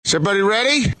Is everybody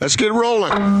ready? Let's get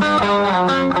rolling.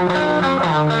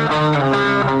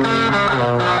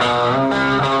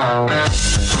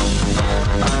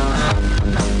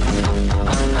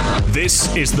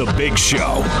 This is The Big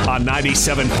Show on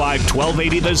 97.5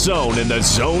 1280 The Zone and The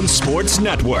Zone Sports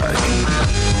Network.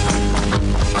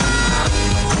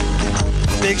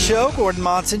 Big Show, Gordon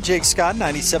Monson, Jake Scott,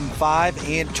 97.5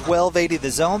 and 1280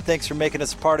 The Zone. Thanks for making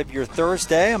us a part of your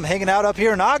Thursday. I'm hanging out up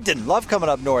here in Ogden. Love coming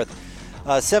up north.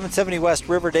 770 West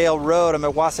Riverdale Road. I'm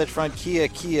at Wasatch Front Kia,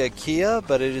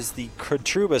 but it is the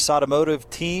Cotrubus Automotive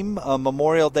Team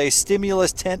Memorial Day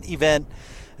Stimulus Tent Event,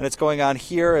 and it's going on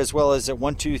here as well as at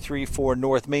 1234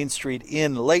 North Main Street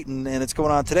in Layton, and it's going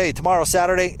on today, tomorrow,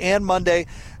 Saturday, and Monday.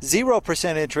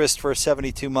 0% interest for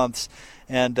 72 months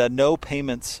and no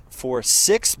payments for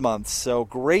 6 months. So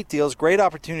great deals, great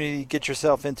opportunity to get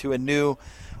yourself into a new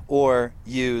or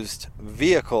used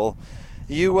vehicle.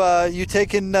 You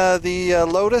taken the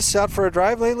Lotus out for a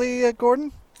drive lately,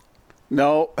 Gordon?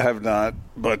 No, have not,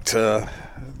 but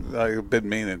I've been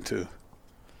meaning to.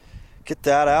 Get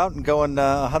that out and going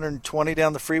 120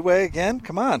 down the freeway again?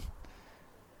 Come on.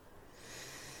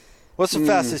 What's the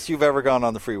fastest you've ever gone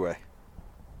on the freeway?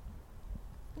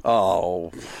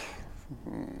 Oh.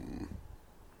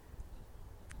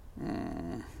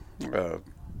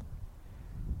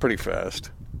 Pretty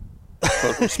fast.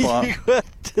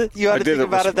 You had to think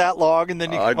about it that long, and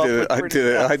then you come up with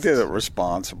I did it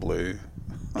responsibly.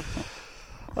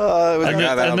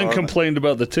 And then complained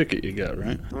about the ticket you got,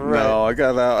 right? No, I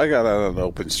got out on an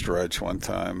open stretch one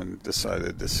time and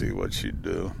decided to see what she'd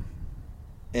do.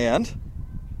 And?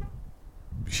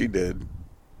 She did.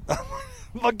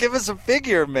 Well, give us a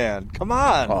figure, man. Come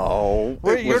on. Oh.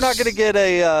 You're not going to get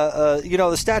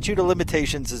the statute of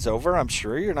limitations is over, I'm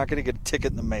sure. You're not going to get a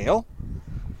ticket in the mail.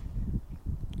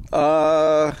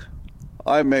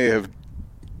 I may have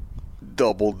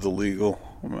doubled the legal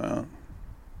amount.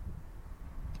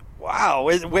 Wow.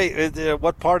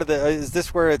 What part of is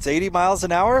this where it's 80 miles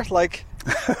an hour? Like,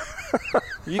 are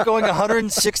you going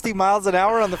 160 miles an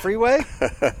hour on the freeway?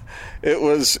 It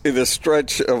was in a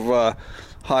stretch of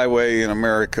highway in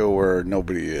America where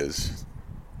nobody is,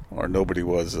 or nobody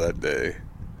was that day.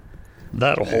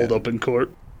 That'll hold up in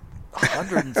court.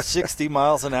 160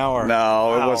 miles an hour. No,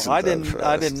 wow. It wasn't.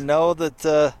 I didn't know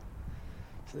that.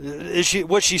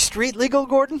 Was she street legal,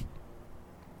 Gordon?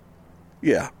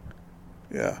 Yeah.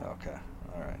 Okay.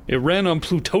 All right. It ran on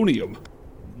plutonium.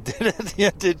 Did it?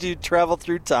 Yeah. Did you travel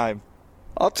through time?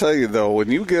 I'll tell you though, when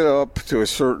you get up to a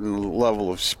certain level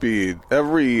of speed,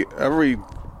 every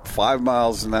 5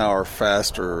 miles an hour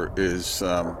faster is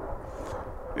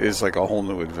like a whole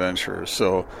new adventure.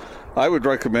 So I would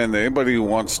recommend that anybody who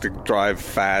wants to drive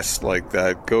fast like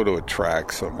that, go to a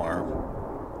track somewhere.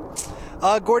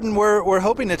 Gordon, we're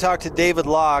hoping to talk to David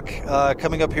Locke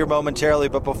coming up here momentarily,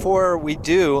 but before we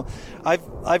do,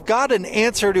 I've got an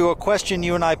answer to a question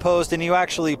you and I posed, and you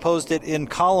actually posed it in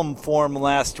column form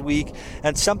last week,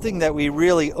 and something that we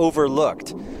really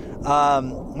overlooked.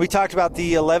 We talked about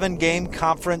the 11-game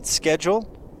conference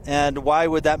schedule, and why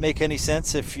would that make any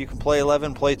sense if you can play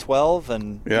 11, play 12,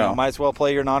 and you might as well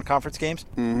play your non-conference games?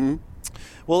 Mm-hmm.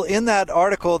 Well, in that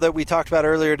article that we talked about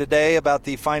earlier today about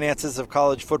the finances of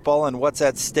college football and what's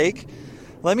at stake,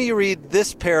 let me read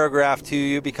this paragraph to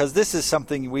you because this is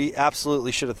something we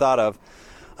absolutely should have thought of.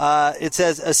 It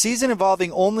says, a season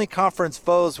involving only conference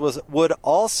foes would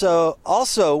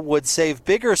save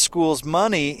bigger schools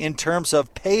money in terms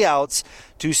of payouts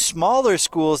to smaller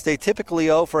schools they typically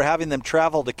owe for having them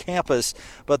travel to campus,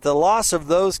 but the loss of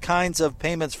those kinds of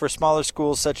payments for smaller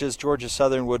schools such as Georgia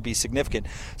Southern would be significant.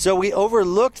 So we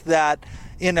overlooked that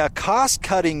in a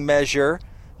cost-cutting measure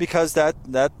because that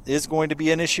is going to be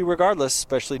an issue regardless,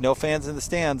 especially no fans in the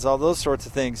stands, all those sorts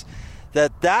of things.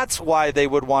 That's why they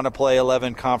would want to play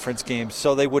 11 conference games,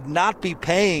 so they would not be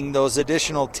paying those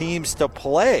additional teams to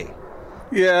play.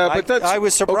 Yeah, but I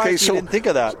was surprised you didn't think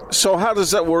of that. So how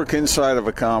does that work inside of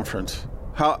a conference?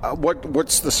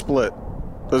 What's the split?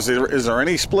 Is there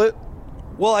any split?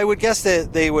 Well, I would guess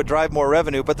that they would drive more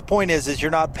revenue, but the point is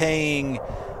you're not paying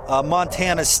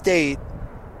Montana State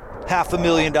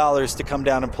 $500,000 to come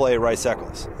down and play Rice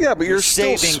Eccles. Yeah, but you're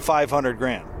saving still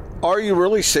 $500,000. Are you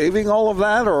really saving all of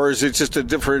that, or is it just a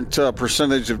different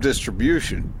percentage of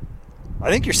distribution?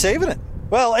 I think you're saving it.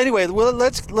 Well, anyway,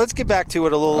 let's get back to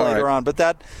it a little later on.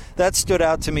 But that stood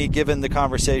out to me given the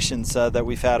conversations that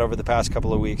we've had over the past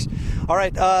couple of weeks. All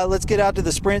right, let's get out to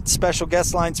the Sprint special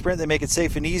guest line. Sprint, they make it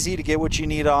safe and easy to get what you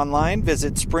need online.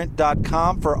 Visit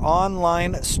sprint.com for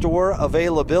online store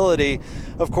availability.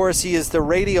 Of course, he is the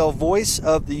radio voice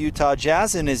of the Utah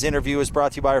Jazz, and his interview is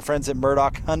brought to you by our friends at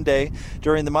Murdoch Hyundai.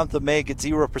 During the month of May, get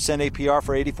 0% APR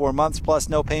for 84 months, plus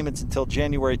no payments until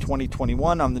January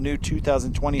 2021 on the new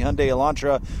 2020 Hyundai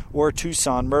Elantra or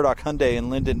Tucson. Murdoch Hyundai in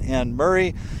Linden and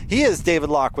Murray. He is David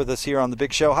Locke with us here on the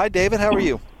Big Show. Hi, David. How are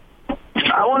you?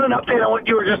 I want an update on what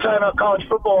you were just talking about college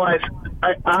football. I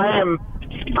am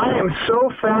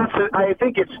so fascinated. I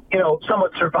think it's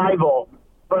somewhat survival,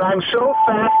 but I'm so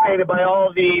fascinated by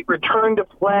all the return to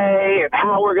play and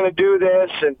how we're going to do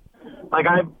this, and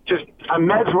I'm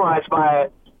mesmerized by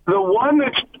it. The one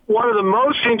that's one of the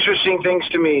most interesting things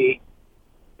to me,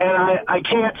 and I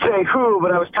can't say who,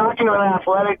 but I was talking to an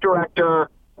athletic director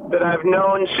that I've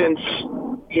known since,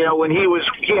 when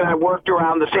he and I worked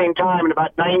around the same time, and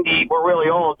about 90, we're really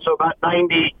old, so about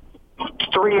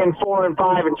 93 and 4 and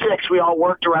 5 and 6, we all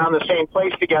worked around the same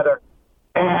place together.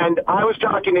 And I was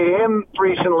talking to him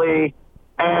recently,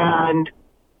 and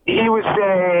he was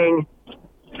saying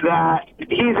that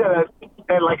he's at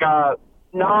a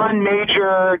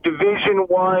non-major Division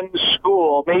I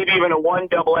school, maybe even a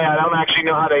 1AA. I don't actually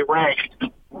know how they rank,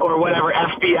 or whatever,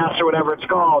 FBS or whatever it's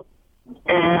called.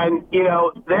 And,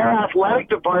 their athletic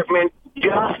department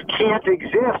just can't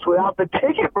exist without the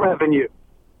ticket revenue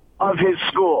of his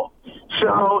school.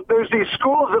 So there's these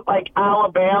schools like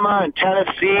Alabama and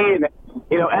Tennessee and,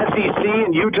 SEC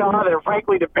and Utah that are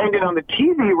frankly dependent on the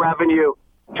TV revenue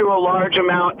to a large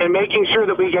amount and making sure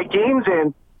that we get games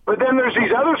in. But then there's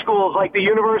these other schools like the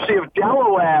University of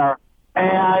Delaware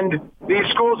and these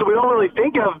schools that we don't really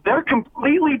think of. They're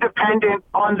completely dependent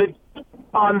on the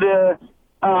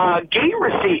gate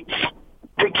receipts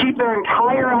to keep their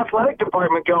entire athletic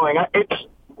department going. It's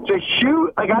a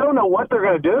huge, I don't know what they're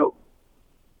going to do.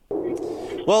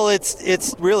 Well,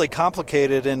 it's really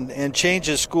complicated and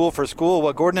changes school for school.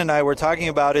 What Gordon and I were talking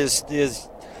about is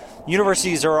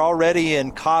universities are already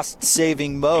in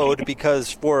cost-saving mode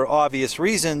because for obvious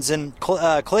reasons. And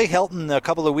Clay Helton a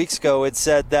couple of weeks ago had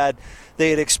said that they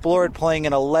had explored playing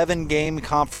an 11-game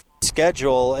conference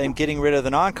schedule and getting rid of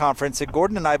the non-conference. And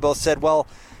Gordon and I both said, well,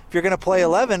 if you're going to play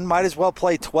 11, might as well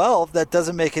play 12. That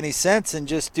doesn't make any sense, and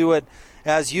just do it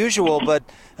as usual. But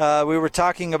we were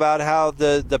talking about how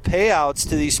the payouts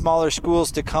to these smaller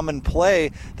schools to come and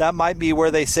play, that might be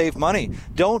where they save money.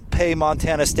 Don't pay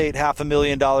Montana State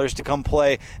 $500,000 to come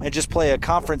play and just play a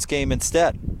conference game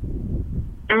instead.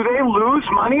 Do they lose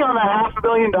money on that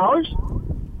 $500,000?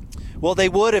 Well, they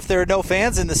would if there are no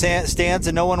fans in the stands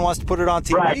and no one wants to put it on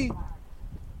TV. Right.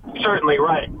 Certainly,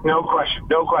 right. No question.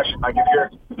 Like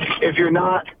if you're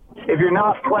not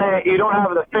playing, you don't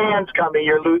have the fans coming.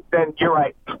 Then you're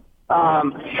right.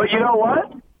 But you know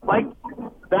what? Like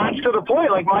that's to the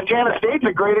point. Like Montana State's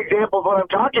a great example of what I'm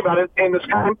talking about. In this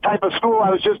kind of type of school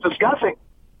I was just discussing,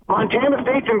 Montana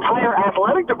State's entire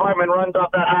athletic department runs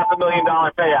off that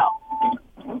 $500,000 payout.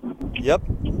 Yep.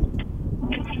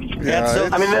 Yeah, and so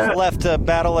they're left to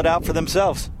battle it out for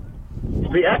themselves.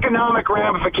 The economic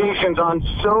ramifications on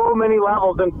so many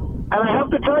levels, and I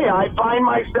have to tell you, I find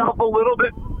myself a little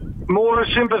bit more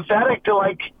sympathetic to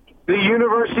like the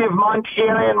University of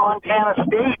Montana and Montana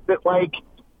State that like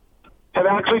have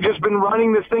actually just been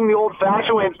running this thing the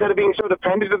old-fashioned way instead of being so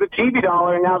dependent of the TV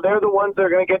dollar, and now they're the ones that are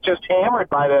going to get just hammered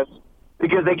by this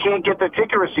because they can't get the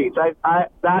ticket receipts.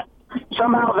 That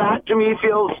somehow that to me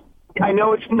feels. I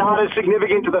know it's not as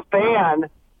significant to the fan,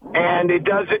 and it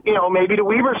does, maybe to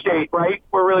Weber State, right?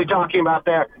 We're really talking about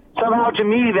there. Somehow to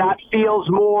me that feels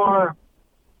more,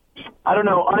 I don't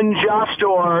know, unjust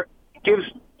or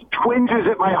twinges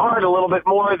at my heart a little bit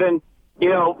more than,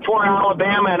 for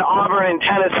Alabama and Auburn and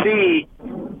Tennessee.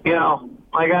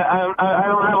 I don't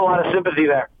have a lot of sympathy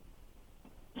there.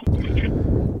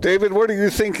 David, what are you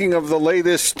thinking of the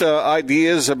latest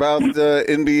ideas about the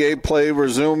NBA play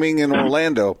resuming in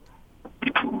Orlando?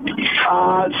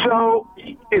 So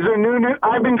is there new news?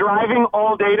 I've been driving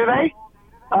all day today.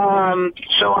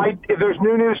 If there's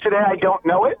new news today, I don't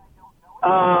know it.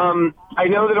 I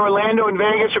know that Orlando and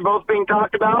Vegas are both being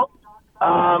talked about.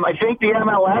 I think the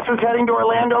MLS is heading to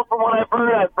Orlando from what I've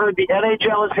heard. I've heard the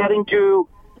NHL is heading to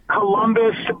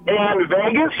Columbus and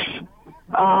Vegas,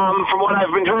 from what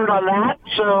I've been heard on that.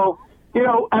 So,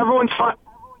 everyone's fun.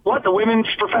 The Women's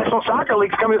Professional Soccer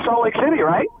League's coming to Salt Lake City,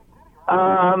 right?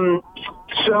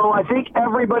 So I think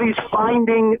everybody's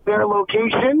finding their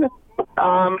location.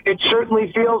 It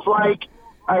certainly feels like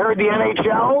I heard the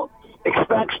NHL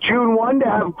expects June 1 to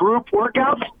have group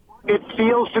workouts. it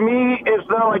feels to me as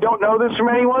though, I don't know this from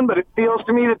anyone, but it feels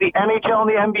to me that the NHL and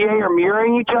the NBA are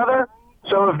mirroring each other.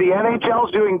 So if the NHL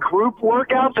is doing group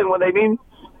workouts, and what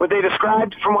they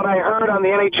described from what I heard on the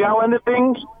NHL end of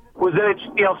things was that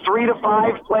it's 3 to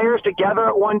 5 players together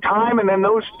at one time, and then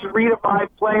those 3 to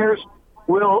 5 players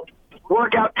will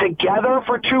work out together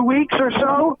for 2 weeks or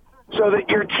so that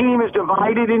your team is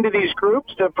divided into these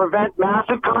groups to prevent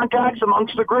massive contacts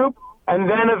amongst the group, and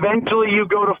then eventually you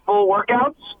go to full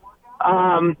workouts.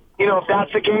 If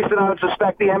that's the case, then I would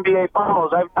suspect the NBA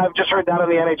follows. I've just heard that on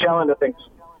the NHL end of things.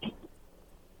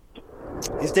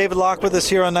 He's David Locke with us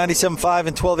here on 97.5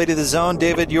 and 1280 The Zone.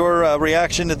 David, your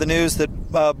reaction to the news that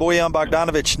Bojan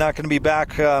Bogdanovic not going to be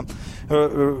back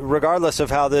regardless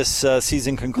of how this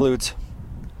season concludes?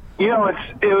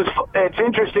 It's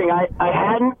interesting. I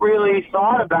hadn't really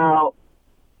thought about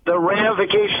the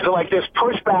ramifications of this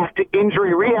pushback to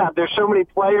injury rehab. There's so many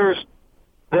players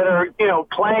that are,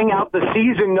 playing out the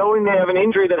season knowing they have an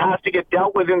injury that has to get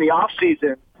dealt with in the off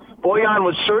season. Bojan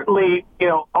was certainly,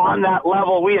 on that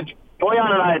level.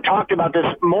 Bojan and I had talked about this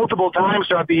multiple times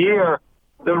throughout the year,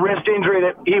 the wrist injury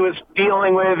that he was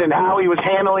dealing with and how he was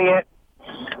handling it,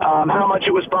 how much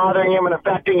it was bothering him and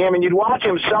affecting him. And you'd watch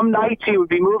him. Some nights he would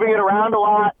be moving it around a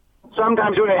lot.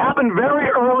 Sometimes when it happened very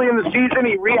early in the season,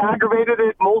 he re-aggravated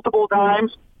it multiple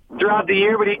times throughout the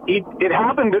year. But it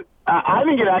happened, I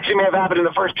think it actually may have happened in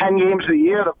the first 10 games of the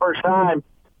year the first time,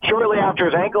 shortly after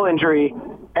his ankle injury.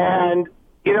 And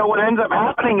what ends up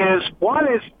happening is, one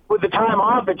is with the time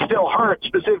off, it still hurt,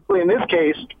 specifically in this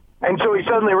case. And so he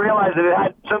suddenly realized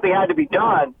that something had to be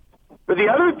done. But the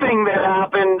other thing that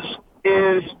happens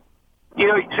is,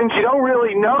 since you don't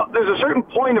really know, there's a certain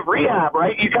point of rehab,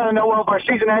 right? You kind of know, well, if our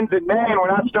season ends in May and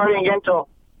we're not starting again until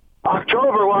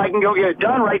October, well, I can go get it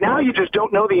done. Right now, you just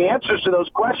don't know the answers to those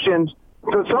questions.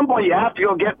 So at some point, you have to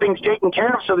go get things taken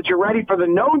care of so that you're ready for the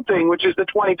known thing, which is the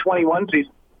 2021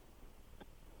 season.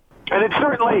 And it's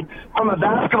certainly, from a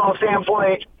basketball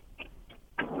standpoint,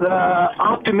 the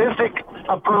optimistic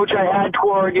approach I had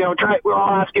toward, we're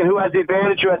all asking who has the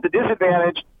advantage, who has the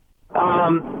disadvantage.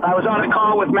 I was on a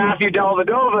call with Matthew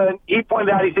Dellavedova, and he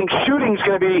pointed out he thinks shooting's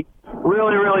going to be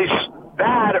really, really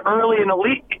bad early in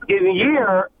the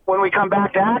year when we come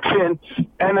back to action,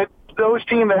 and that those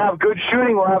teams that have good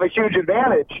shooting will have a huge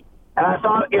advantage. And I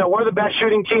thought, we're the best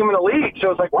shooting team in the league,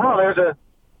 so it's like, wow,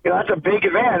 that's a big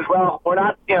advantage. Well, we're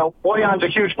not, Bojan's a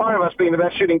huge part of us being the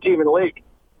best shooting team in the league.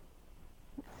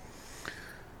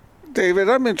 David,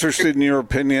 I'm interested in your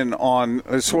opinion on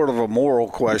a sort of a moral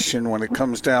question when it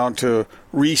comes down to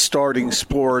restarting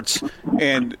sports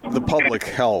and the public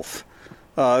health.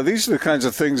 These are the kinds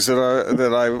of things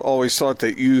that I've always thought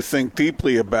that you think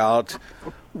deeply about.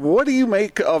 What do you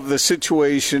make of the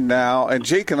situation now? And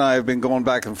Jake and I have been going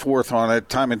back and forth on it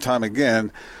time and time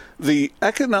again. The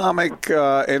economic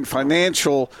and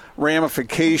financial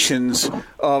ramifications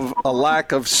of a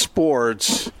lack of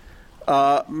sports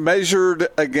measured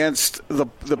against the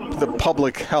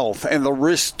public health and the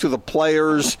risk to the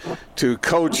players, to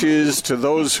coaches, to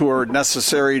those who are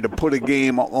necessary to put a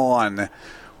game on.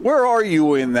 Where are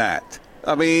you in that?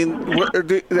 I mean,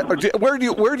 where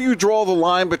do you draw the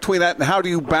line between that, and how do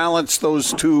you balance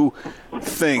those two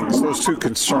things, those two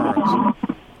concerns?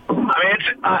 It's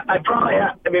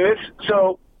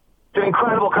an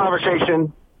incredible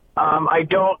conversation. I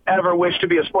don't ever wish to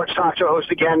be a sports talk show host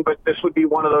again, but this would be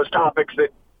one of those topics that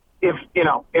if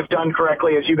done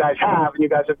correctly, as you guys have, and you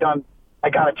guys have done, I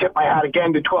got to tip my hat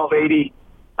again to 1280,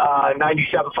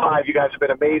 97.5. You guys have been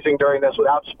amazing during this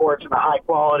without sports and the high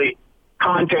quality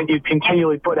content you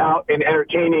continually put out, and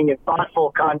entertaining and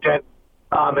thoughtful content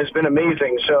has been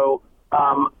amazing. So,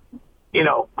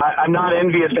 I'm not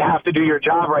envious to have to do your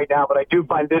job right now, but I do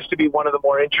find this to be one of the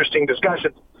more interesting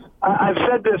discussions. I've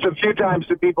said this a few times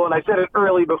to people, and I said it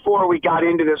early before we got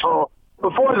into this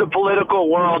before the political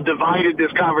world divided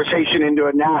this conversation into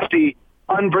a nasty,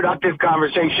 unproductive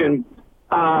conversation.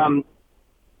 I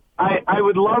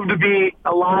would love to be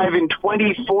alive in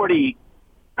 2040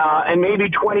 and maybe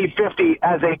 2050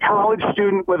 as a college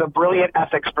student with a brilliant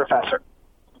ethics professor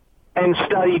and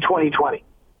study 2020.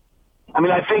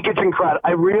 I think it's incredible.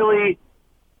 I really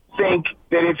think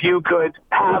that if you could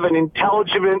have an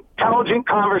intelligent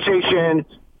conversation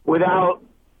without,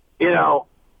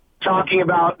 talking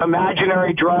about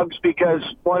imaginary drugs because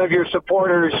one of your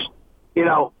supporters, is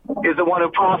the one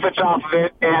who profits off of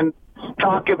it, and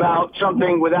talk about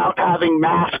something without having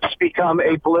masks become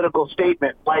a political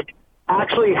statement. Like,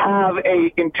 actually have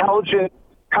a intelligent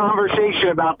conversation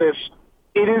about this.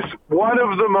 It is one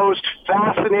of the most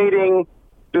fascinating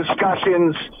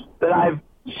discussions that I've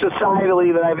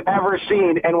ever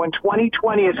seen. And when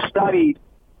 2020 is studied,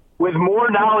 with more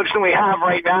knowledge than we have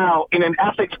right now in an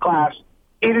ethics class,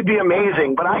 it'd be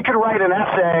amazing. But I could write an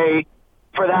essay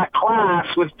for that class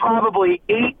with probably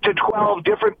 8 to 12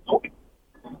 different,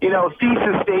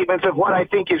 thesis statements of what I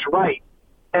think is right,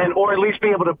 or at least be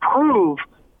able to prove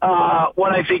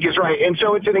what I think is right. And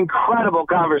so it's an incredible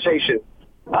conversation.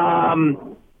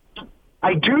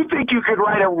 I do think you could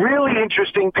write a really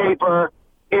interesting paper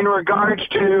in regards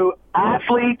to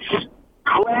athletes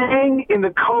playing in the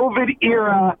COVID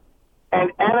era and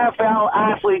NFL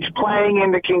athletes playing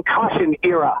in the concussion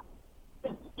era.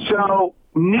 So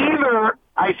neither,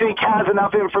 I think, has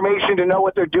enough information to know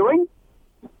what they're doing,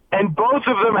 and both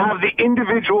of them have the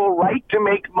individual right to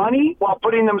make money while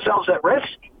putting themselves at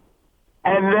risk.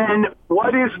 And then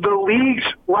what is the league's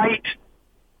right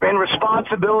and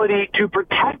responsibility to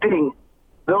protecting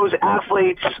those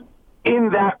athletes in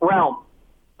that realm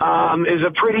is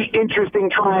a pretty interesting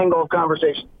triangle of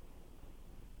conversation.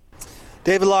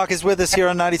 David Locke is with us here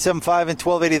on 97.5 and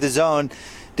 1280 The Zone.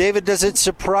 David, does it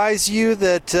surprise you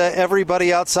that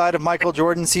everybody outside of Michael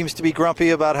Jordan seems to be grumpy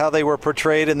about how they were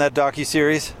portrayed in that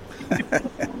docuseries?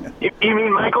 You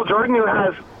mean Michael Jordan, who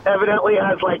evidently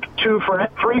has like 3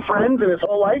 friends in his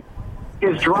whole life?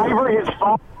 His driver, his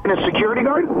father, and his security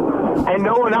guard? And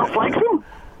no one else likes him?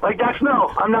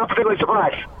 I'm not particularly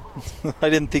surprised. I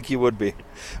didn't think you would be.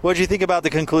 What did you think about the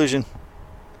conclusion?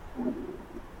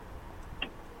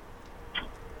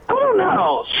 I don't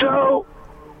know. So,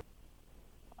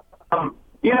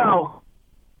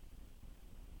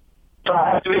 so I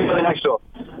have to be really next to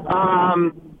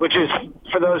him, which is,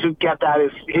 for those who get that,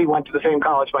 is he went to the same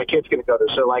college my kid's going to go to.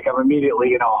 So, I'm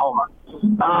immediately, a homer.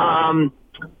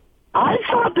 I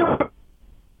thought there was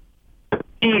a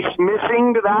piece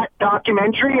missing to that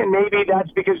documentary, and maybe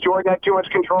that's because Jordan had too much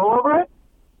control over it.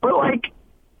 But,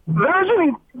 there's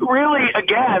really,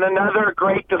 again, another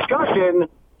great discussion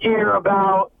here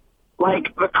about,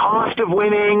 the cost of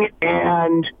winning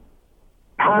and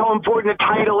how important the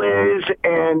title is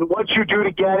and what you do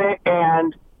to get it.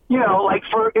 And,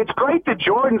 it's great that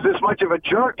Jordan's this much of a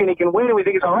jerk and he can win and we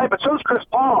think he's all right, but so is Chris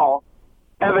Paul,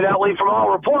 evidently, from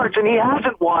all reports, and he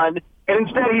hasn't won, and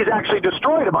instead he's actually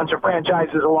destroyed a bunch of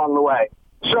franchises along the way.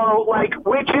 So,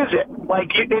 which is it?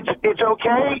 It's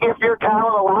okay if your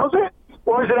talent allows it,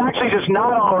 or is it actually just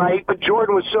not all right, but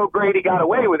Jordan was so great he got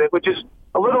away with it, which is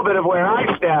a little bit of where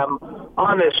I stem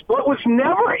on this. What was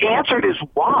never answered is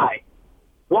why.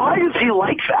 Why is he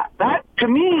like that? That, to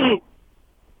me,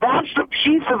 that's the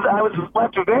piece of I was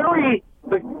left very,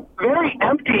 very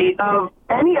empty of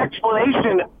any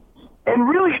explanation and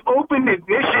really open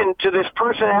admission to this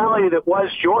personality that was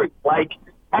Jordan.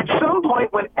 At some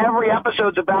point when every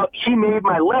episode's about he made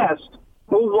my list,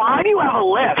 well, why do you have a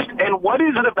list? And what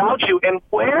is it about you? And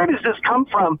where does this come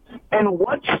from? And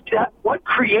what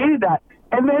created that?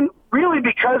 And then really,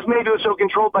 because maybe it was so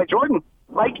controlled by Jordan,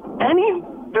 any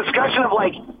discussion of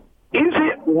is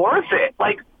it worth it?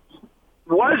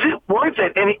 Was it worth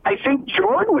it? And I think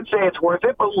Jordan would say it's worth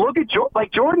it, but look at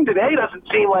Jordan today doesn't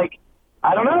seem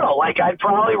I don't know, I'd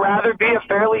probably rather be a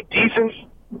fairly decent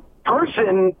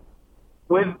person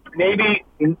with maybe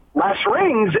less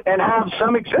rings and have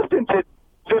some existence at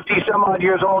 50 some odd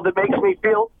years old that makes me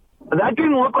feel that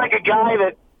didn't look like a guy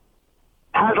that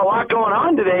has a lot going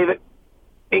on today that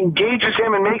engages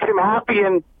him and makes him happy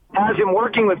and has him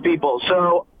working with people.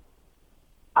 So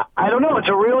I don't know. It's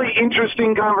a really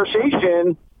interesting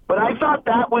conversation, but I thought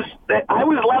that I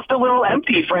was left a little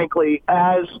empty, frankly,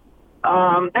 and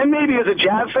maybe as a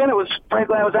Jazz fan, I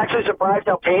was actually surprised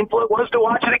how painful it was to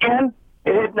watch it again.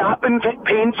 It had not been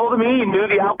painful to me. You knew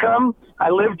the outcome.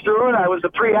 I lived through it. I was the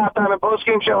pre-halftime and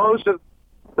post-game show host of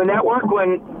the network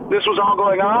when this was all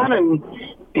going on, and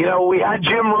we had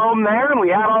Jim Rome there, and we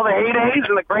had all the heydays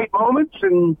and the great moments,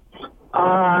 and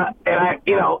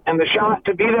the shot,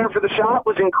 to be there for the shot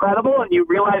was incredible, and you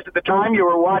realized at the time you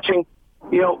were watching,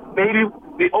 maybe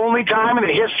the only time in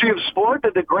the history of sport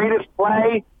that the greatest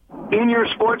play in your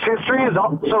sports history is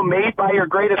also made by your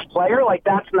greatest player.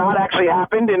 That's not actually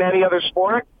happened in any other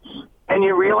sport. And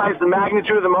you realize the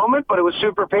magnitude of the moment, but it was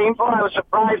super painful. I was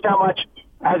surprised how much,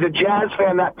 as a Jazz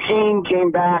fan, that pain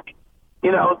came back.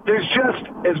 There's just,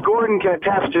 as Gordon can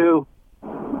attest to,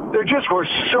 there just were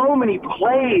so many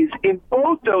plays in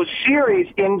both those series,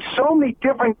 in so many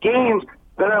different games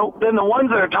than the ones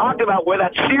that are talked about, where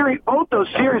both those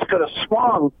series could have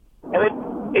swung.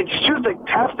 And it's just a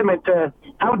testament to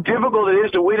how difficult it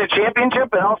is to win a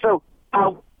championship, and also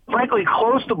how, frankly,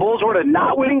 close the Bulls were to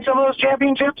not winning some of those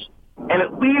championships. And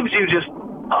it leaves you just,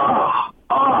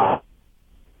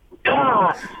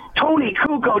 Tony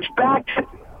Kukoc back to,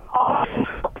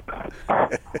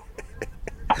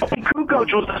 Tony Kukoc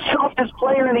coach was the softest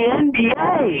player in the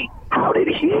NBA. How did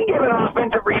he get an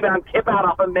offensive rebound tip out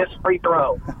off a missed free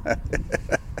throw?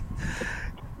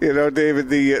 You know, David,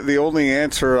 the only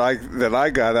answer that I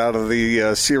got out of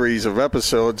the series of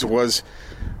episodes was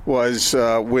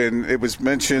when it was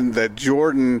mentioned that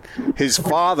Jordan, his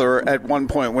father, at one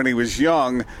point when he was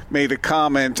young, made a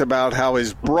comment about how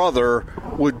his brother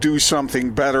would do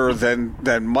something better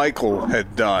than Michael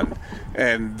had done.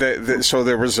 And so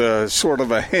there was a sort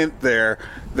of a hint there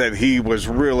that he was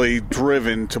really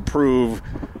driven to prove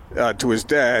to his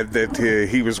dad that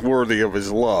he was worthy of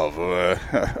his love,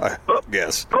 I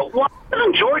guess. But why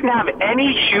doesn't Jordan have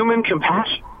any human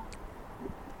compassion?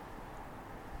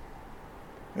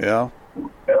 Yeah.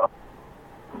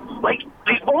 Like,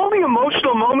 the only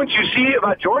emotional moments you see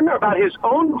about Jordan are about his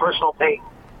own personal pain.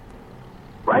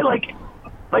 Right? Like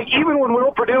even when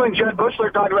Will Perdue and Jed Bushler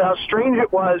talked about how strange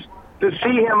it was to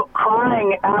see him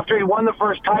crying after he won the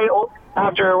first title,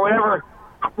 crying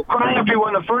after he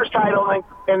won the first title,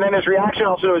 and then his reaction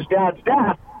also to his dad's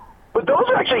death. But those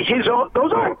are actually his own,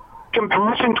 those aren't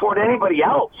compassion toward anybody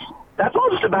else. That's all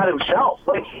just about himself.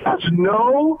 Like, he has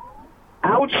no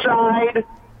outside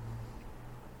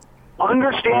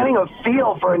understanding of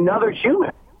feel for another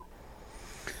human.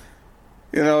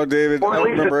 You know, David, or at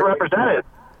least it's represented.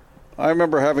 I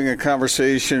remember having a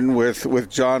conversation with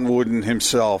John Wooden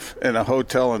himself in a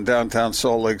hotel in downtown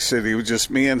Salt Lake City. It was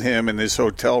just me and him in his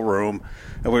hotel room,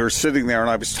 and we were sitting there, and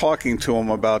I was talking to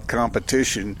him about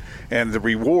competition and the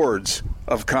rewards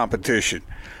of competition.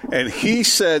 And he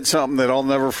said something that I'll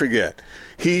never forget.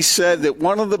 He said that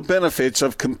one of the benefits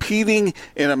of competing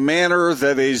in a manner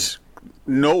that is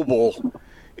noble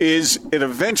is it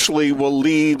eventually will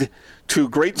lead to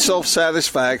great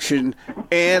self-satisfaction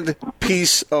and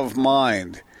peace of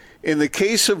mind. In the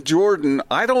case of Jordan,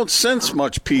 I don't sense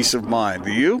much peace of mind.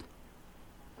 Do you?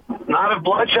 Not if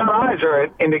bloodshot eyes are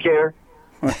an indicator.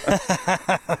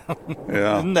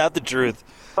 Yeah. Isn't that the truth?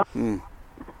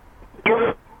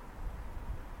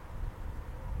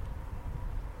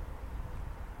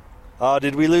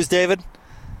 Did we lose David?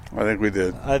 I think we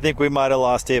did. I think we might have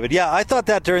lost David. Yeah, I thought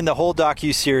that during the whole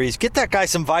docu-series. Get that guy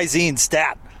some Visine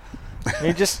stat. I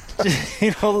mean, just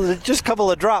a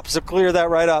couple of drops to clear that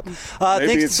right up.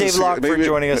 Thanks to Dave Locke for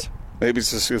joining us. Maybe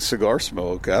it's a cigar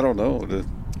smoke. I don't know.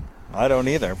 I don't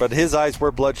either, but his eyes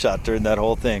were bloodshot during that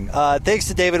whole thing. Thanks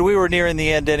to David. We were nearing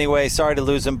the end anyway. Sorry to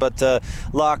lose him, but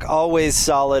Locke, always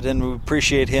solid, and we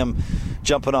appreciate him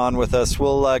jumping on with us.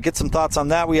 We'll get some thoughts on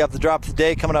that. We have the drop of the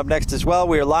day coming up next as well.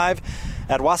 We are live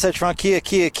at Wasatch Front Kia,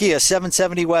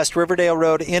 770 West Riverdale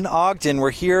Road in Ogden.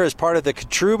 We're here as part of the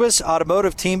Katrubis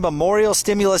Automotive Team Memorial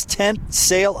Stimulus Tent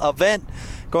Sale Event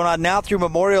going on now through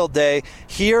Memorial Day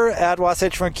here at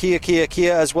Wasatch Front Kia,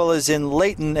 as well as in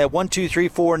Layton at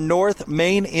 1234 North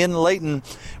Main in Layton.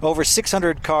 Over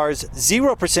 600 cars,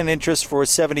 0% interest for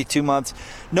 72 months,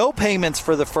 no payments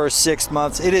for the first 6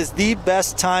 months. It is the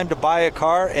best time to buy a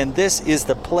car, and this is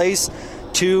the place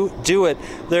to do it.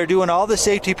 They're doing all the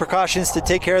safety precautions to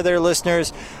take care of their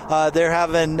listeners. They're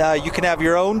having, you can have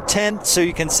your own tent so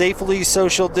you can safely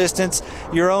social distance,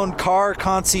 your own car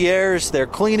concierge. They're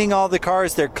cleaning all the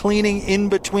cars. They're cleaning in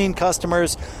between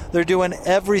customers. They're doing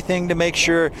everything to make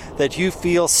sure that you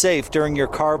feel safe during your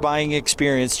car buying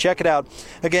experience. Check it out.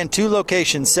 Again, 2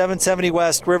 locations, 770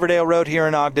 West Riverdale Road here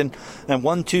in Ogden and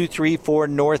 1234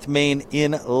 North Main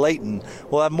in Layton.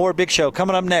 We'll have more Big Show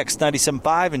coming up next,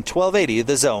 97.5 and 1280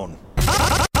 The Zone.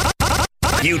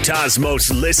 Utah's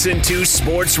most listened to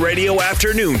sports radio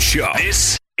afternoon show.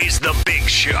 This is The Big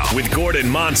Show with Gordon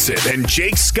Monson and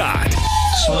Jake Scott.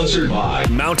 Sponsored by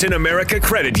Mountain America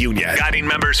Credit Union, guiding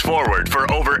members forward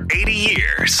for over 80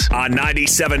 years. On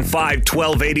 97.5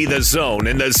 1280 The Zone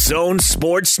and the Zone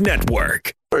Sports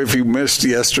Network. If you missed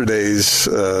yesterday's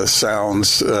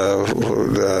sounds of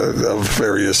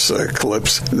various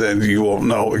clips, then you won't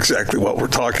know exactly what we're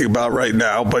talking about right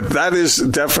now. But that is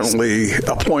definitely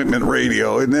appointment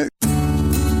radio, isn't it?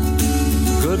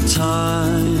 Good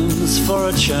times for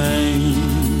a change.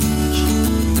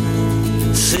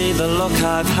 See, the look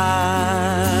I've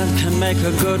had can make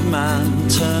a good man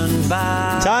turn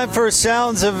bad. Time for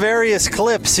sounds of various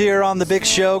clips here on The Big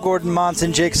Show. Gordon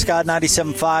Monson, Jake Scott,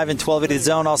 97.5 and 1280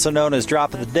 Zone, also known as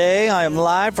Drop of the Day. I am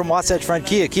live from Wasatch Front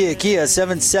Kia,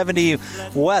 770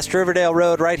 West Riverdale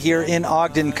Road right here in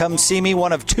Ogden. Come see me,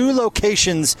 one of 2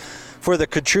 locations for the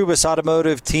Katrubis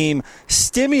Automotive Team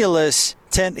Stimulus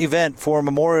Tent event for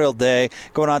Memorial Day,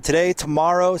 going on today,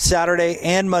 tomorrow, Saturday,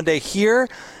 and Monday here,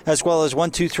 as well as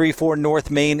 1234 North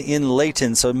Main in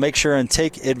Layton. So make sure and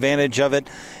take advantage of it.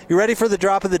 You ready for the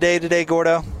drop of the day today,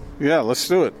 Gordo? Yeah, let's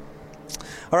do it.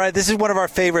 All right, this is one of our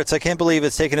favorites. I can't believe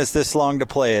it's taken us this long to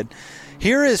play it.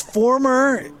 Here is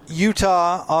former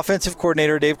Utah offensive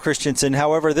coordinator Dave Christensen.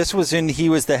 However, this was he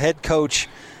was the head coach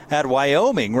at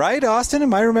Wyoming, right, Austin?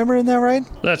 Am I remembering that right?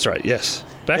 That's right, yes.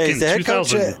 Back in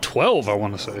 2012, I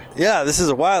want to say. Yeah, this is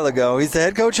a while ago. He's the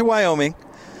head coach at Wyoming.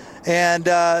 And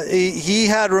he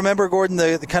had, remember, Gordon,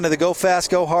 the kind of the go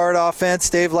fast, go hard offense.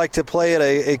 Dave liked to play at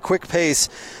a quick pace.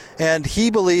 And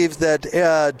he believed that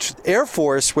Air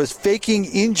Force was faking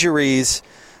injuries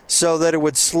so that it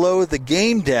would slow the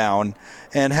game down,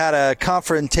 and had a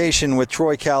confrontation with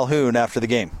Troy Calhoun after the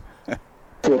game.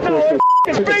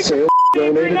 Ticket sale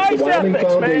donated to the Wyoming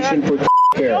Foundation for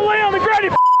Care.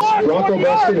 Rocco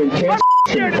Beston and Kansas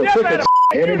City for tickets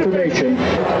and information,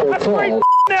 or call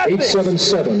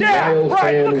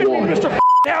 877-NILE-FAN-1. Mr.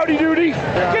 Howdy Doody,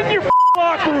 get in your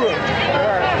locker room.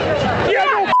 You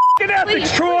have no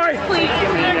ethics, Troy.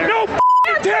 No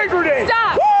integrity.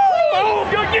 Stop. Oh,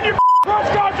 get your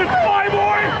cross-conscious fly,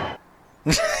 boy.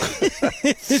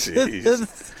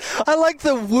 I like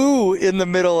the woo in the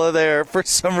middle of there for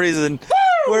some reason,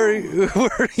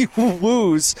 where he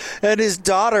woos, and his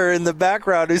daughter in the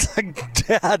background is like,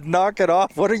 "Dad, knock it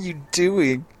off! What are you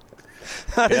doing?"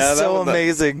 That is so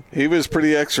amazing. He was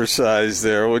pretty exercised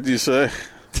there. What'd you say?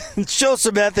 Show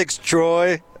some ethics,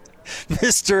 Troy,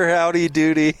 Mr. Howdy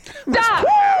Doody. Stop.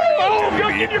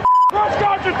 Oh, get your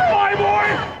cross-conscious fly, boy.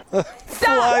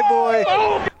 Fly boy.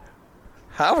 Oh.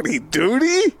 Howdy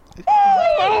doody?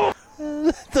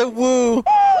 The woo.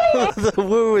 The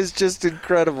woo is just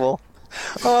incredible.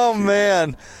 Oh,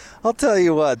 man. I'll tell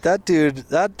you what, that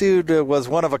dude was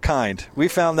one of a kind. We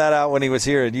found that out when he was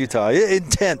here in Utah.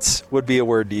 Intense would be a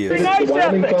word to use. Nice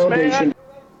ethics, man.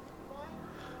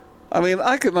 I mean,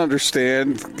 I can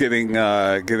understand getting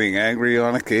angry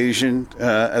on occasion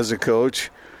as a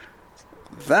coach.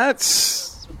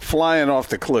 That's flying off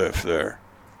the cliff there.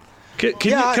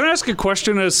 Can I ask a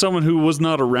question as someone who was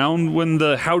not around when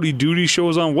the Howdy Doody show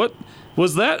was on? What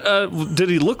was that? Did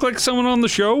he look like someone on the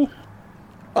show?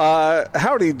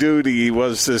 Howdy Doody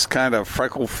was this kind of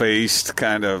freckle-faced,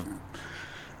 kind of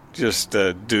just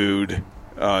a dude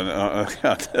on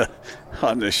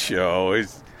the show.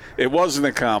 It wasn't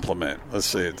a compliment. Let's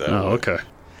say it that way. Oh, okay.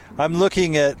 I'm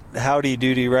looking at Howdy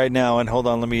Doody right now, and hold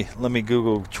on, let me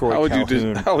Google Troy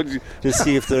Calhoun to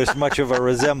see if there's much of a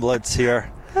resemblance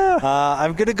here.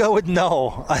 I'm going to go with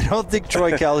no. I don't think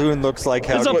Troy Calhoun looks like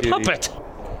Howdy Doody. He's a puppet.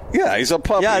 Yeah, he's a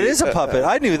puppet. Yeah, it is a puppet.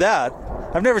 I knew that.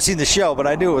 I've never seen the show, but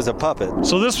I knew it was a puppet.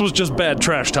 So this was just bad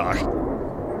trash talk.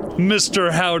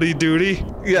 Mr. Howdy Doody.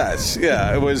 Yes,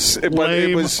 yeah, it was.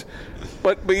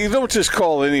 But you don't just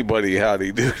call anybody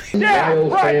Howdy Doody. Yeah,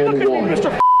 right. Look at me,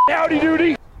 Mr. Howdy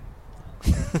Doody.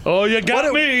 Oh, you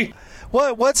got me.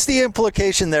 What's the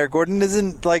implication there, Gordon?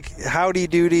 Isn't like Howdy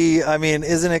Doody? I mean,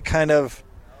 isn't it kind of?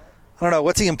 I don't know.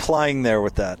 What's he implying there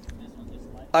with that?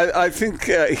 I think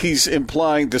he's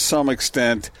implying to some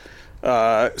extent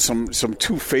some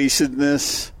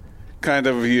two-facedness. Kind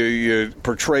of you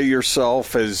portray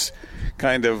yourself as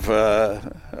kind of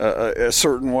a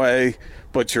certain way,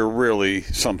 but you're really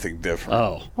something different.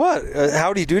 Oh, what?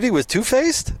 Howdy Doody was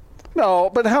two-faced?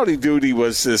 No, but Howdy Doody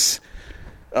was this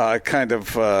kind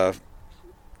of I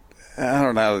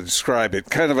don't know how to describe it.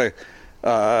 Kind of a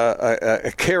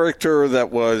character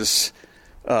that was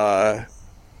good,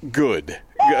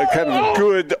 kind of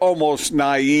good, almost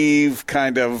naive,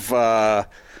 kind of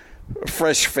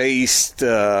fresh-faced,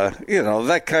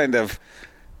 that kind of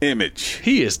image.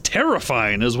 he is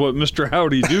terrifying, is what Mr.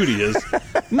 Howdy Doody is.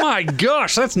 My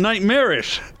gosh, that's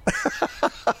nightmarish.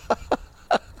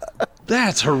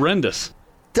 That's horrendous.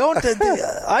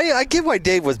 I get why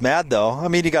Dave was mad, though. I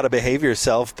mean, you got to behave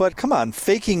yourself, but come on,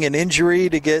 faking an injury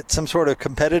to get some sort of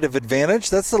competitive advantage,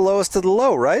 that's the lowest of the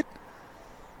low, right?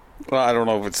 Well, I don't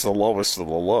know if it's the lowest of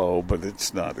the low, but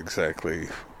it's not exactly.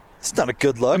 It's not a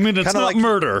good look. I mean, it's kinda not like,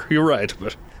 murder. You're right,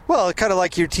 but well, kind of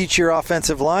like you teach your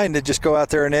offensive line to just go out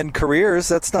there and end careers.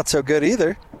 That's not so good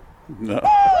either. No.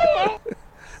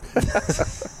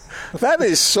 That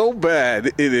is so bad,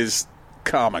 it is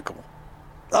comical.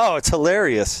 Oh, it's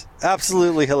hilarious.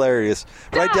 Absolutely hilarious.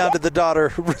 Right down to the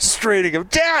daughter restraining him.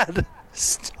 Dad,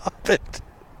 stop it.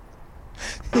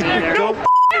 No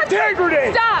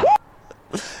integrity. Stop.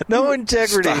 No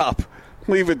integrity. Stop.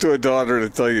 Leave it to a daughter to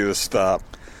tell you to stop.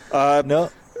 No.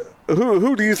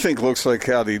 Who do you think looks like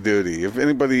Howdy Doody? If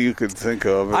anybody you could think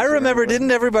of. I remember,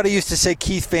 didn't everybody used to say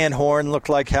Keith Van Horn looked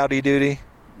like Howdy Doody?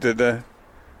 Did they?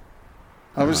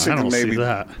 I was I thinking don't maybe see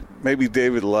that. Maybe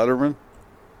David Letterman.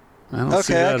 I don't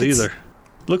see that either.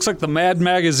 Looks like the Mad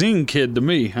Magazine kid to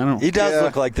me. I don't. He does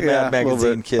look like the Mad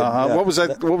Magazine kid. Uh-huh. Yeah. What was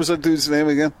that dude's name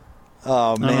again?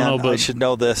 Oh man, I should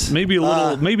know this. Maybe a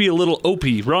little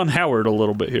Opie, Ron Howard, a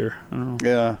little bit here. I don't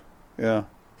know. Yeah.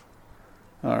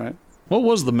 All right. What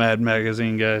was the Mad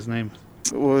Magazine guy's name?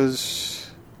 It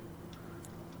was.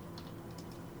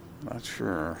 Not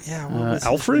sure. Yeah.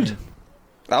 Alfred.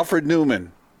 Alfred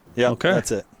Newman. Yeah. Okay.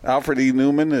 That's it. Alfred E.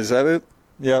 Newman. Is that it?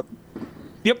 Yep.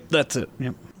 Yep. That's it.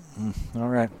 Yep. All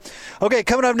right. Okay,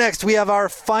 coming up next, we have our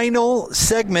final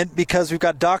segment because we've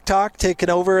got Doc Talk taking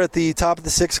over at the top of the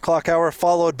 6 o'clock hour,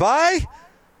 followed by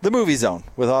The Movie Zone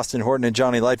with Austin Horton and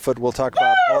Johnny Lightfoot. We'll talk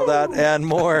about all that and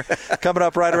more coming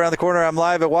up right around the corner. I'm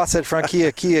live at Wasatch Front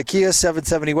Kia,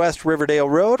 770 West Riverdale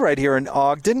Road, right here in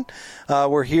Ogden.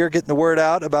 We're here getting the word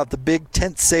out about the big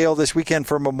tent sale this weekend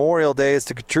for Memorial Day. It's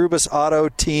the Katrubis Auto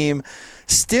Team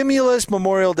Stimulus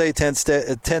Memorial Day tent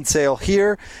sale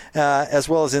here, as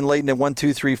well as in Layton at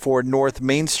 1234 North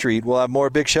Main Street. We'll have more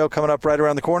Big Show coming up right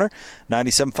around the corner.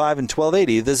 97.5 and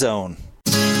 1280, The Zone.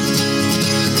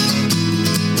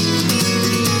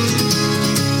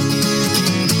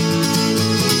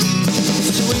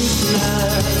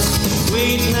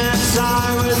 Sweetness,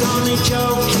 I was only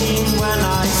joking when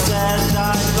I said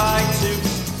I'd like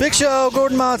to. Big Show,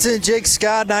 Gordon Monson, Jake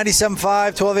Scott, 97.5,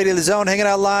 1280 The Zone, hanging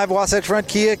out live, Wasatch Front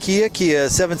Kia,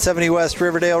 770 West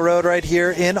Riverdale Road, right here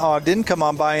in Ogden. Come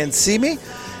on by and see me.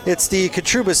 It's the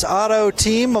Katrubis Auto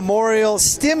Team Memorial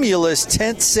Stimulus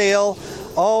Tent Sale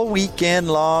all weekend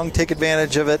long. Take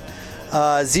advantage of it.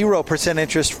 0%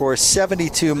 interest for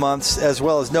 72 months, as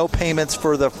well as no payments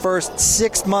for the first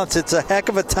 6 months. It's a heck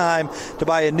of a time to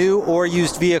buy a new or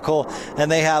used vehicle,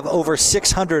 and they have over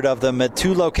 600 of them at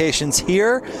 2 locations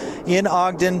here in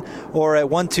Ogden or at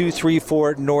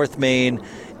 1234 North Main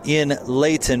in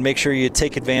Layton. Make sure you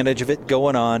take advantage of it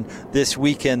going on this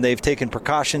weekend. They've taken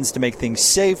precautions to make things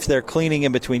safe. They're cleaning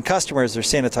in between customers. They're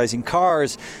sanitizing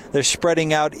cars. They're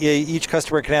spreading out. Each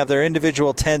customer can have their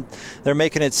individual tent. They're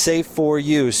making it safe for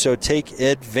you. So take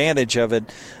advantage of it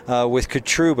with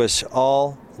Katrubis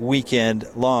all weekend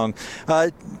long.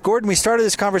 Gordon, we started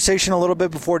this conversation a little bit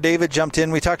before David jumped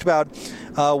in. We talked about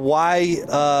why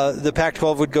the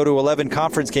Pac-12 would go to 11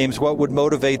 conference games, what would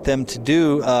motivate them to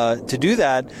do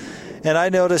that. And I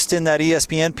noticed in that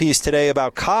ESPN piece today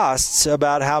about costs,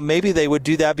 about how maybe they would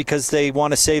do that because they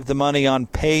want to save the money on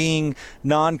paying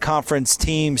non-conference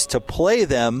teams to play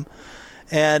them.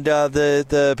 And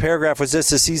the paragraph was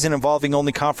this: a season involving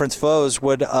only conference foes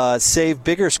would save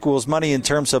bigger schools money in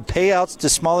terms of payouts to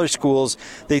smaller schools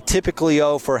they typically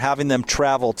owe for having them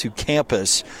travel to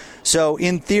campus. So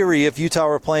in theory, if Utah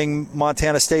were playing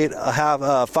Montana State, have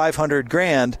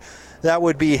 $500,000, that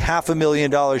would be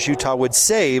 $500,000 Utah would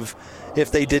save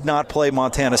if they did not play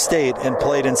Montana State and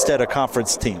played instead a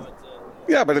conference team.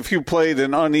 Yeah, but if you played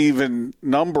an uneven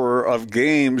number of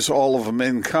games, all of them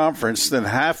in conference, then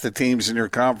half the teams in your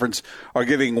conference are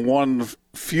getting one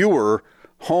fewer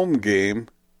home game.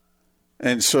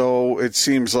 And so it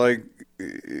seems like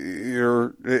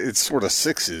it's sort of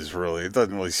sixes, really. It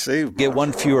doesn't really save much. Get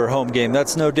one fewer home game.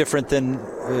 That's no different than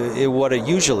what it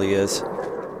usually is.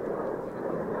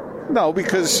 No,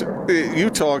 because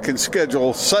Utah can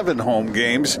schedule 7 home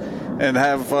games and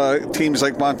have teams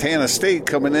like Montana State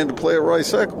coming in to play at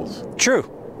Rice-Eccles. True.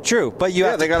 But you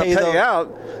have to pay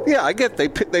out. Yeah, I get they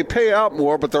pay out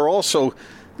more, but they're also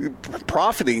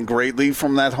profiting greatly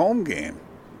from that home game.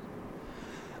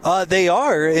 They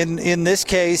are. In this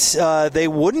case, they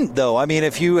wouldn't, though. I mean,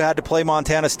 if you had to play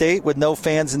Montana State with no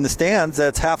fans in the stands,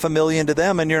 that's $500,000 to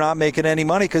them, and you're not making any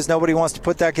money because nobody wants to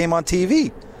put that game on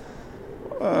TV.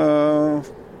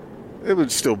 It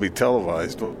would still be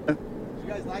televised. But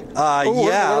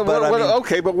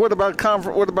what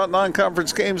about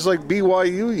non-conference games like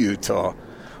BYU Utah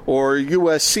or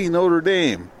USC Notre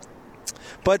Dame?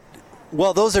 But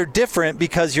those are different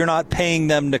because you're not paying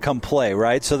them to come play,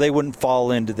 right? So they wouldn't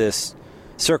fall into this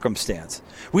circumstance.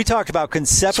 We talked about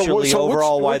conceptually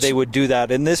why they would do that,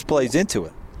 and this plays into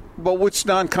it. But which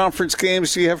non-conference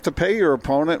games do you have to pay your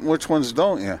opponent, and which ones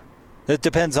don't you? It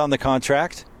depends on the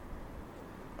contract.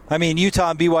 I mean, Utah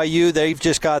and BYU, they've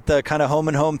just got the kind of home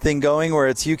and home thing going where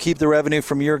it's you keep the revenue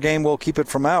from your game, we'll keep it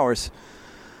from ours.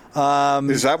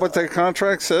 Is that what that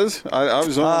contract says? I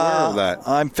was unaware of that.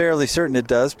 I'm fairly certain it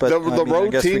does. But the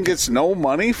road team gets no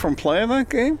money from playing that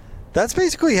game? That's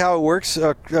basically how it works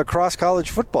across college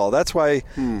football. That's why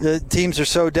the teams are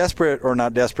so desperate, or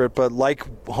not desperate, but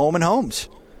like home and homes.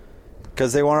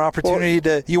 Because they want an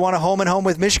opportunity you want a home and home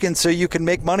with Michigan so you can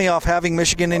make money off having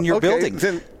Michigan in your building.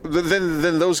 Then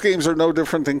those games are no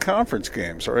different than conference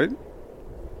games, right?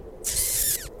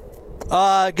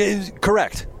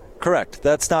 Correct.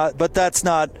 That's not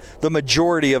the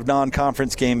majority of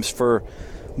non-conference games for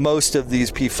most of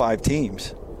these P5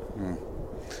 teams.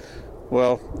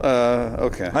 Well,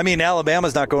 okay. I mean,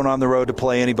 Alabama's not going on the road to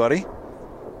play anybody.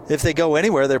 If they go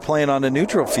anywhere, they're playing on a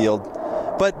neutral field.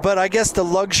 But I guess the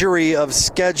luxury of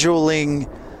scheduling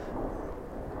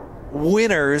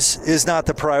winners is not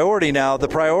the priority now. The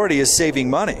priority is saving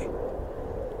money.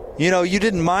 You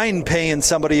didn't mind paying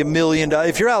somebody $1 million.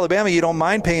 If you're Alabama, you don't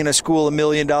mind paying a school $1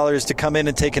 million to come in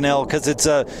and take an L because it's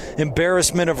a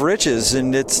embarrassment of riches,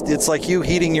 and it's like you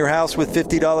heating your house with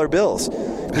 $50 bills.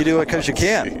 You do it because you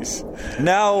can. Jeez.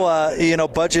 Now,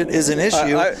 budget is an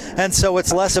issue, and so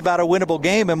it's less about a winnable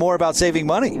game and more about saving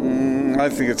money. I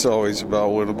think it's always about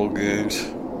winnable games.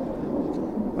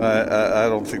 I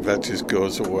don't think that just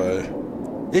goes away.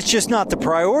 It's just not the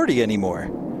priority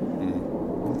anymore.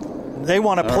 They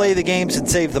want to play the games and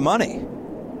save the money.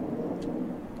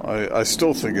 I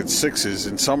still think it's sixes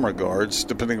in some regards,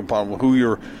 depending upon who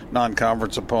your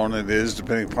non-conference opponent is,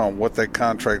 depending upon what that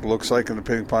contract looks like, and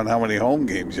depending upon how many home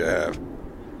games you have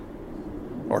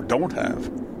or don't have.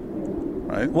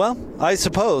 Right? Well, I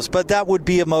suppose, but that would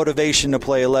be a motivation to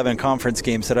play 11 conference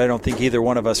games that I don't think either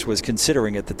one of us was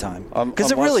considering at the time.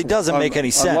 Because it really doesn't make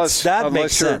any sense. That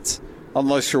makes sense.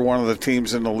 Unless you're one of the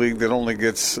teams in the league that only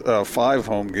gets 5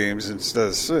 home games instead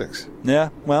of 6. Yeah,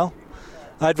 well,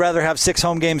 I'd rather have 6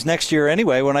 home games next year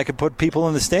anyway when I could put people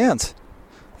in the stands.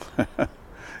 Yeah,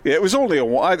 it was only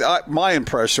my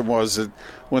impression was that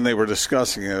when they were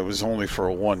discussing it, it was only for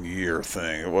a 1-year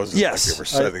thing. It wasn't like they were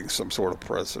setting some sort of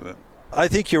precedent. I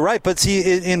think you're right. But see,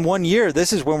 in 1 year,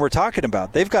 this is when we're talking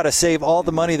about. They've got to save all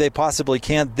the money they possibly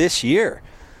can this year.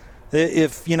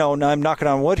 If, I'm knocking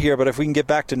on wood here, but if we can get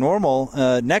back to normal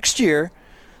next year,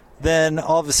 then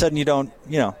all of a sudden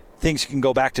things can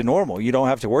go back to normal. You don't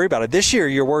have to worry about it. This year,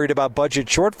 you're worried about budget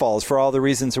shortfalls for all the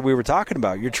reasons that we were talking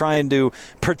about. You're trying to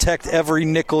protect every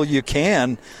nickel you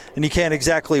can, and you can't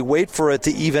exactly wait for it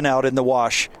to even out in the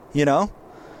wash,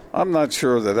 I'm not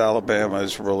sure that Alabama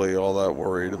is really all that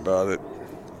worried about it.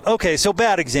 Okay, so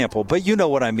bad example, but you know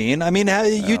what I mean.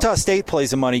 Utah State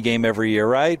plays a money game every year,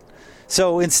 right?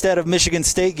 So instead of Michigan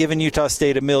State giving Utah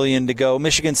State $1 million to go,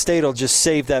 Michigan State will just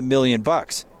save that $1 million.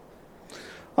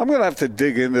 I'm going to have to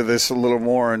dig into this a little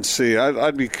more and see.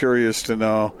 I'd be curious to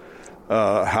know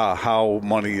how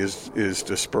money is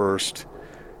dispersed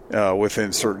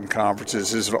within certain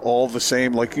conferences. Is it all the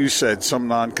same? Like you said, some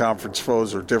non-conference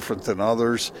foes are different than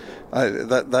others.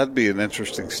 That'd be an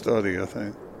interesting study, I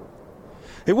think.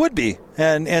 It would be,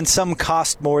 and some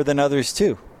cost more than others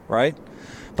too, right?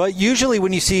 But usually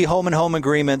when you see home-and-home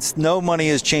agreements, no money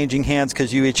is changing hands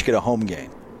because you each get a home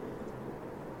game.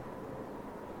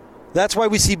 That's why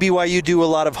we see BYU do a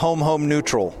lot of home-home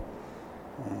neutral,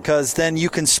 because then you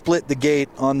can split the gate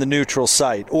on the neutral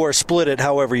site or split it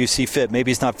however you see fit.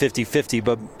 Maybe it's not 50-50,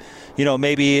 but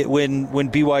maybe when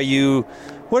BYU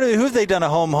 – who have they done a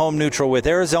home-home neutral with?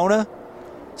 Arizona?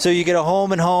 So you get a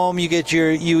home and home, you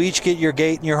each get your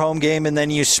gate and your home game, and then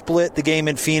you split the game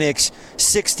in Phoenix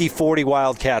 60-40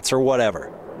 Wildcats or whatever.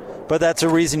 But that's a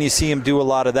reason you see him do a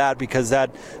lot of that, because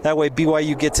that way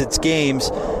BYU gets its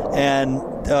games, and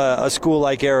a school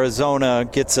like Arizona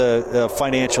gets a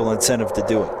financial incentive to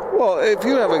do it. Well, if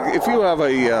you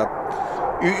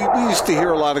used to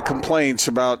hear a lot of complaints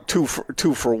about two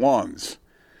for ones,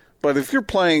 but if you're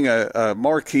playing a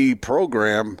marquee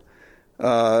program.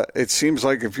 It seems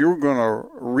like if you were going to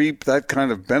reap that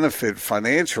kind of benefit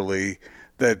financially,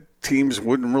 that teams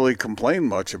wouldn't really complain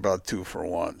much about 2 for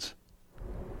ones.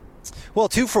 Well,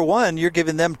 2 for 1, you're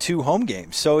giving them 2 home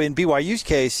games. So in BYU's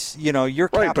case, you're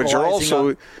capitalizing.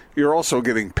 Right, but you're also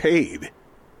getting paid.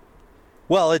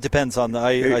 Well, it depends on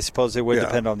I suppose it would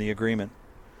depend on the agreement.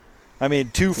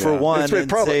 2 for 1. It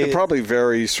probably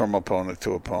varies from opponent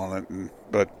to opponent,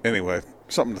 but anyway,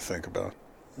 something to think about.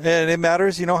 And it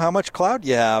matters, how much clout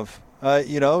you have.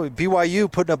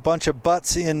 BYU putting a bunch of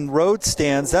butts in road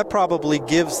stands, that probably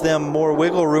gives them more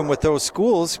wiggle room with those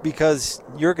schools because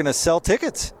you're going to sell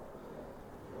tickets.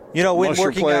 Unless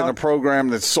you're playing a program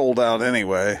that's sold out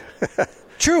anyway.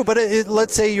 True, but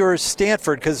let's say you're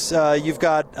Stanford, because you've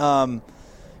got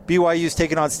BYU's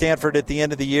taking on Stanford at the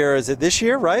end of the year. Is it this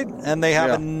year, right? And they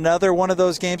have another one of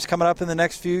those games coming up in the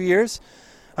next few years.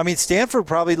 Stanford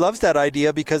probably loves that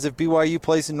idea, because if BYU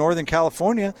plays in Northern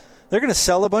California, they're going to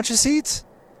sell a bunch of seats.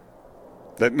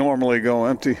 That normally go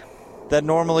empty,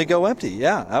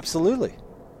 yeah, absolutely.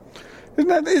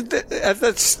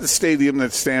 That's the stadium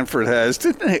that Stanford has.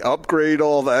 Didn't they upgrade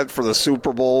all that for the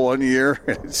Super Bowl 1 year?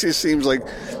 It just seems like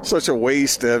such a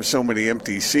waste to have so many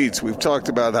empty seats. We've talked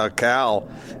about how Cal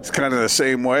is kind of the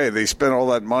same way. They spent all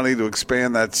that money to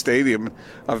expand that stadium.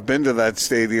 I've been to that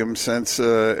stadium since,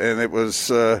 and it was,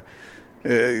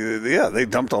 they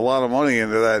dumped a lot of money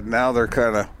into that. Now they're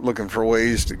kind of looking for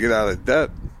ways to get out of debt.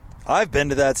 I've been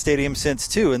to that stadium since,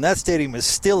 too, and that stadium is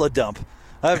still a dump.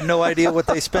 I have no idea what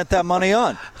they spent that money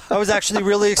on. I was actually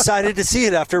really excited to see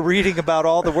it after reading about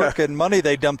all the work and money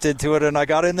they dumped into it, and I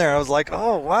got in there. I was like,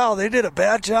 oh, wow, they did a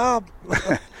bad job.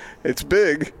 It's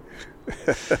big.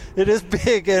 It is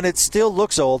big, and it still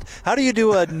looks old. How do you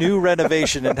do a new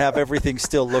renovation and have everything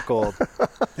still look old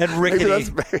and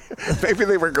rickety? Maybe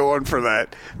they were going for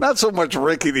that. Not so much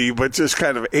rickety, but just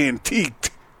kind of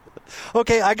antiqued.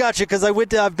 Okay, I got you, because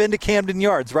I've been to Camden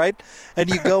Yards, right? And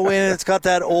you go in, and it's got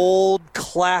that old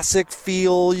classic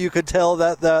feel. You could tell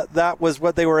that was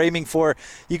what they were aiming for.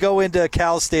 You go into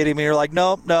Cal Stadium, and you're like,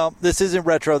 no, this isn't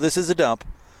retro. This is a dump.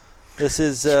 This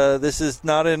is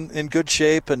not in good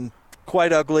shape and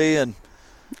quite ugly, and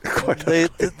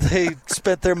they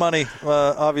spent their money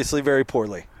obviously very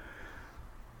poorly.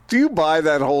 Do you buy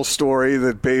that whole story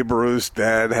that Babe Ruth's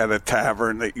dad had a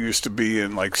tavern that used to be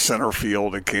in like center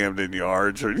field at Camden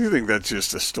Yards, or do you think that's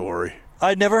just a story?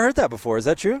 I'd never heard that before. Is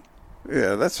that true?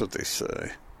 Yeah, that's what they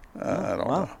say. I don't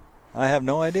know. I have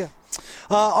no idea.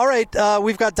 All right,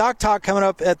 we've got Doc Talk coming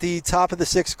up at the top of the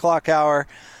 6 o'clock hour.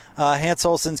 Hans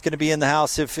Olsen's going to be in the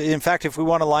house. If we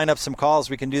want to line up some calls,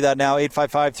 we can do that now.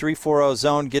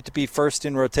 855-340-ZONE. Get to be first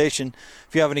in rotation.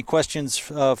 If you have any questions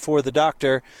for the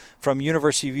doctor from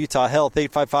University of Utah Health,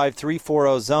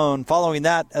 855-340-ZONE. Following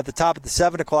that, at the top of the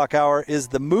 7 o'clock hour is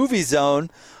the Movie Zone.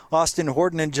 Austin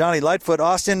Horton and Johnny Lightfoot.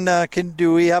 Austin,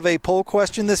 do we have a poll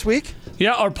question this week?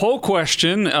 Yeah, our poll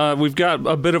question, we've got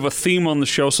a bit of a theme on the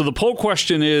show. So the poll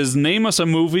question is, name us a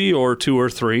movie or two or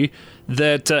three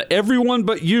that everyone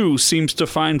but you seems to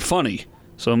find funny.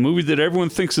 So a movie that everyone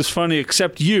thinks is funny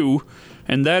except you,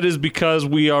 and that is because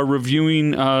we are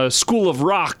reviewing School of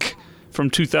Rock from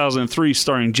 2003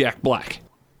 starring Jack Black.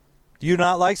 Do you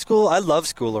not like School? I love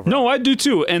School of Rock. No, I do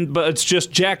too. But it's just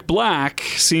Jack Black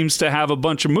seems to have a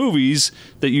bunch of movies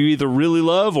that you either really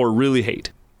love or really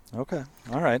hate. Okay,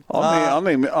 all right. I'll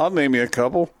name you a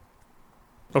couple.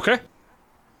 Okay.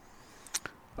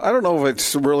 I don't know if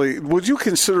it's really. Would you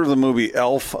consider the movie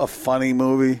Elf a funny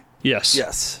movie? Yes.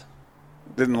 Yes.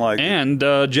 Didn't like it. And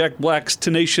Jack Black's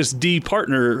Tenacious D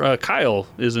partner, Kyle,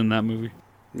 is in that movie.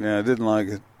 Yeah, I didn't like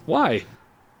it. Why?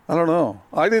 I don't know.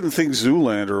 I didn't think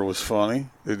Zoolander was funny.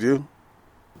 Did you?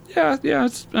 Yeah.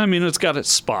 It's got its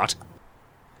spot.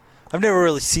 I've never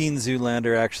really seen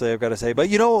Zoolander, actually, I've got to say. But,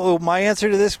 my answer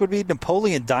to this would be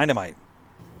Napoleon Dynamite.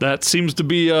 That seems to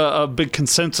be a big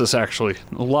consensus, actually.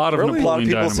 A lot of Napoleon Dynamite. A lot of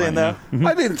people saying that? Yeah. Mm-hmm.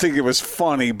 I didn't think it was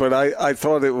funny, but I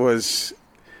thought it was,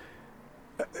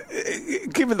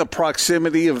 given the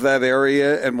proximity of that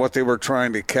area and what they were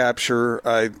trying to capture,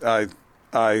 I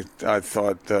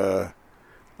thought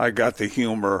I got the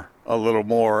humor a little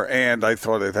more, and I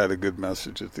thought it had a good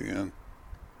message at the end.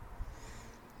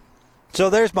 So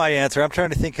there's my answer. I'm trying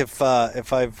to think if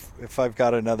I've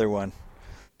got another one.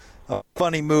 A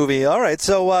funny movie. All right,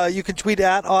 so you can tweet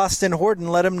at Austin Horton.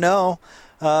 Let him know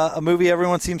a movie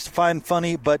everyone seems to find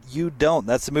funny, but you don't.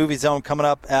 That's the Movie Zone coming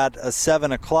up at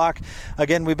 7 o'clock.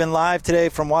 Again, we've been live today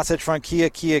from Wasatch Front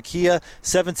Kia,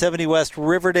 770 West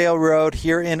Riverdale Road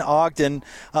here in Ogden.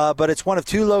 But it's one of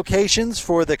two locations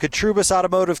for the Katrubis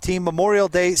Automotive Team Memorial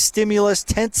Day Stimulus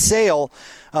Tent Sale.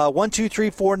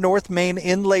 1234 North Main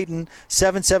in Layton,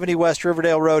 770 West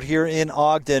Riverdale Road here in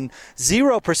Ogden.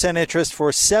 0% interest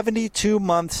for 72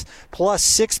 months plus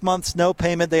 6 months no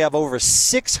payment. They have over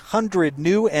 600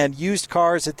 new and used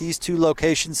cars at these two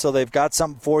locations, so they've got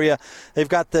something for you. They've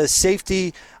got the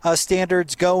safety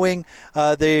standards going.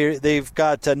 They've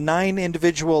got 9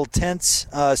 individual tents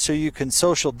so you can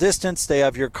social distance. They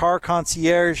have your car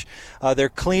concierge. They're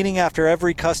cleaning after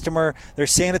every customer. They're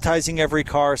sanitizing every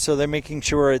car, so they're making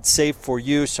sure it's safe for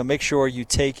you, so make sure you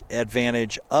take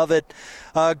advantage of it.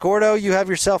 Gordo, you have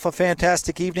yourself a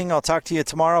fantastic evening. I'll talk to you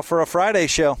tomorrow for a Friday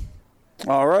show.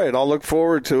 All right, I'll look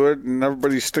forward to it, and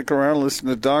everybody stick around, listen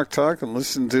to Doc Talk, and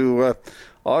listen to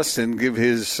Austin give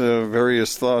his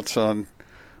various thoughts on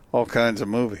all kinds of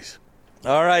movies.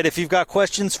 All right, if you've got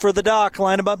questions for the doc,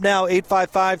 line them up now,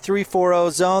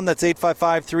 855-340-ZONE. That's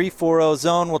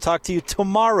 855-340-ZONE. We'll talk to you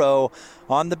tomorrow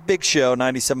on The Big Show,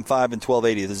 97.5 and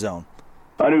 1280 The Zone.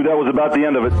 I knew that was about the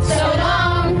end of it. So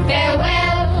long, farewell,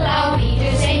 I'll be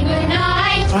here saying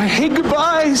goodnight. I hate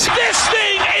goodbyes. This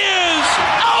thing is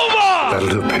over! That'll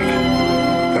do, Peggy.